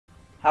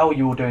How are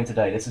you all doing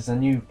today? This is a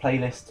new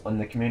playlist on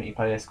the community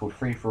playlist called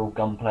Free For All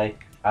Gunplay,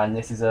 and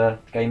this is a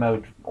game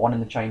mode one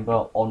in the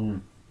chamber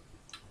on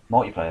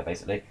multiplayer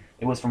basically.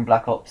 It was from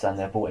Black Ops and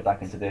they've brought it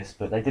back into this,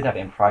 but they did have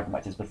it in private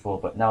matches before,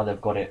 but now they've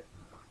got it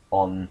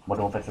on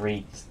Modern Warfare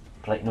 3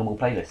 normal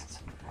playlists.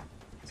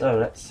 So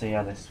let's see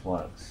how this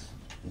works.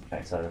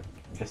 Okay, so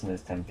I'm guessing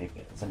there's 10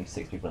 people, there's only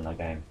 6 people in that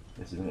game.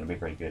 This isn't going to be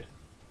very good.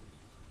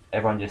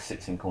 Everyone just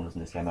sits in corners in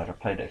this game. I've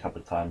played it a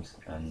couple of times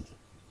and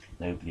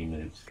nobody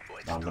moves.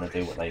 Now I'm going to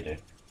do what they do.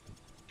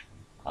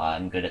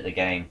 I'm good at the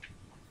game.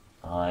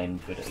 I'm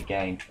good at the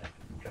game.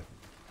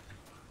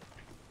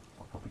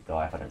 I'll probably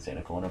die if I don't sit in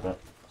a corner, but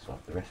that's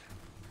worth the risk.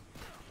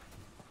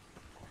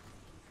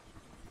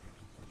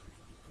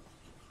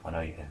 I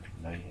know you're here.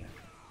 I know you're here.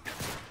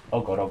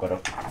 Oh god, oh god,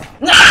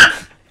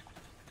 oh.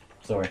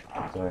 Sorry,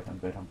 sorry, I'm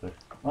good, I'm good.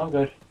 I'm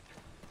good.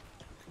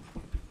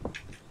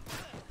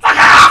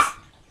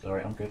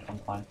 Sorry, I'm good, I'm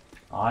fine.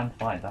 I'm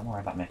fine, don't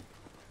worry about me.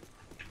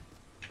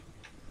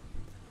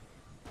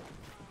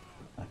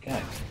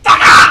 Okay.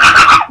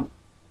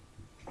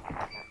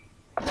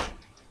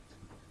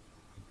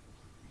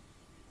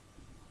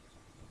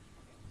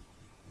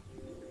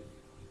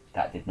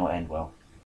 That did not end well.